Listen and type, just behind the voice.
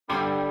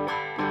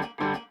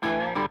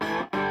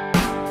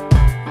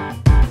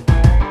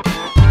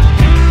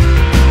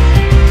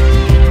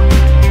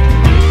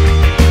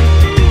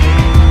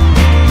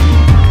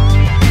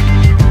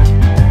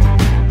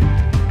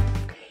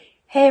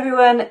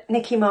everyone,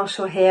 Nicky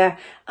Marshall here.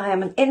 I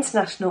am an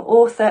international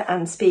author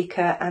and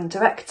speaker and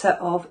director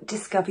of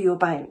Discover Your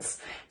Bounce.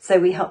 So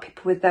we help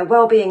people with their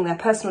well-being, their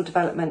personal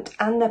development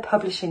and their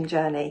publishing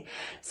journey.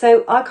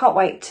 So I can't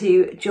wait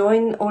to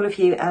join all of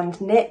you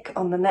and Nick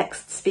on the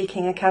next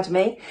Speaking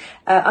Academy.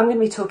 I'm going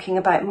to be talking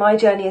about my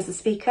journey as a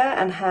speaker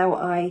and how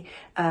I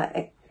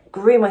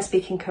grew my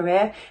speaking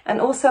career,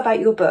 and also about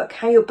your book,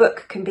 how your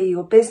book can be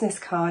your business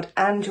card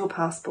and your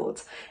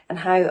passport, and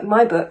how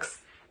my books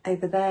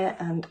over there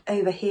and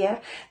over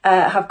here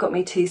have got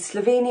me to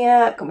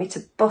Slovenia, got me to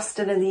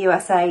Boston in the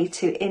USA,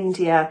 to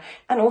India,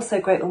 and also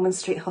Great Ormond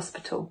Street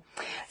Hospital.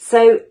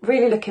 So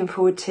really looking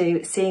forward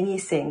to seeing you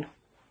soon.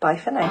 Bye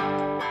for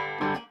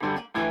now.